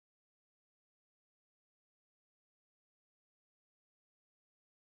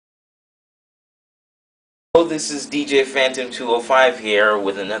Hello, this is DJ Phantom 205 here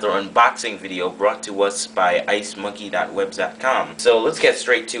with another unboxing video brought to us by icemonkey.webs.com. So let's get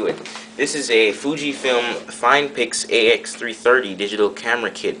straight to it. This is a Fujifilm Finepix AX330 digital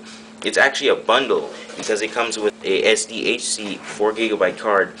camera kit. It's actually a bundle because it comes with a SDHC 4GB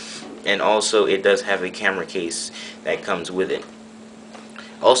card, and also it does have a camera case that comes with it.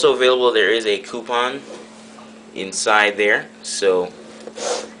 Also available, there is a coupon inside there. So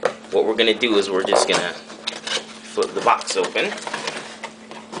what we're going to do is we're just going to flip the box open.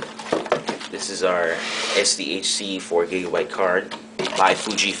 This is our SDHC 4GB card by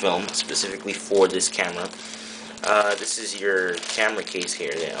Fujifilm, specifically for this camera. This is your camera case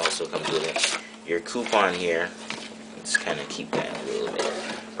here that also comes with it. Your coupon here. Let's kind of keep that a little bit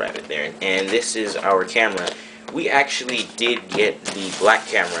private there. And this is our camera. We actually did get the black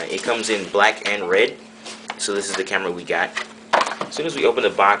camera. It comes in black and red. So this is the camera we got. As soon as we open the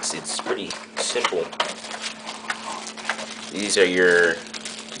box, it's pretty simple. These are your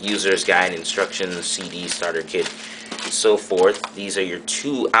user's guide, instructions, CD, starter kit, and so forth. These are your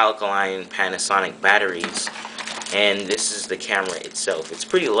two alkaline Panasonic batteries, and this is the camera itself. It's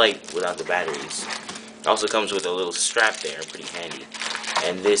pretty light without the batteries. It also comes with a little strap there, pretty handy.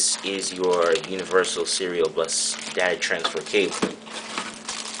 And this is your universal serial bus data transfer cable.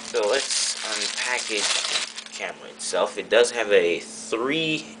 So let's unpackage the camera itself. It does have a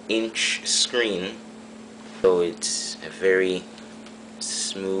 3-inch screen. So it's a very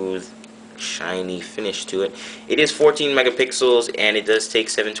smooth, shiny finish to it. It is 14 megapixels and it does take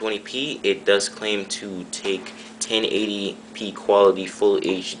 720p. It does claim to take 1080p quality full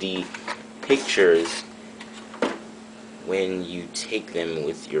HD pictures when you take them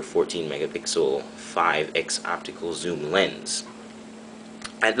with your 14 megapixel 5x optical zoom lens.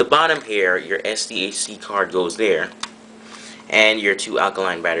 At the bottom here, your SDHC card goes there and your two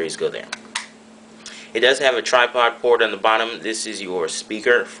alkaline batteries go there. It does have a tripod port on the bottom. This is your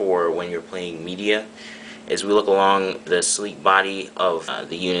speaker for when you're playing media. As we look along the sleek body of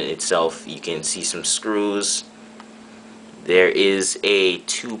the unit itself, you can see some screws. There is a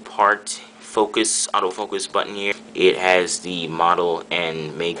two-part autofocus button here. It has the model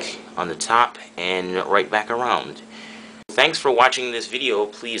and make on the top and right back around. Thanks for watching this video.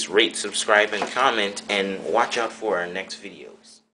 Please rate, subscribe, and comment, and watch out for our next video.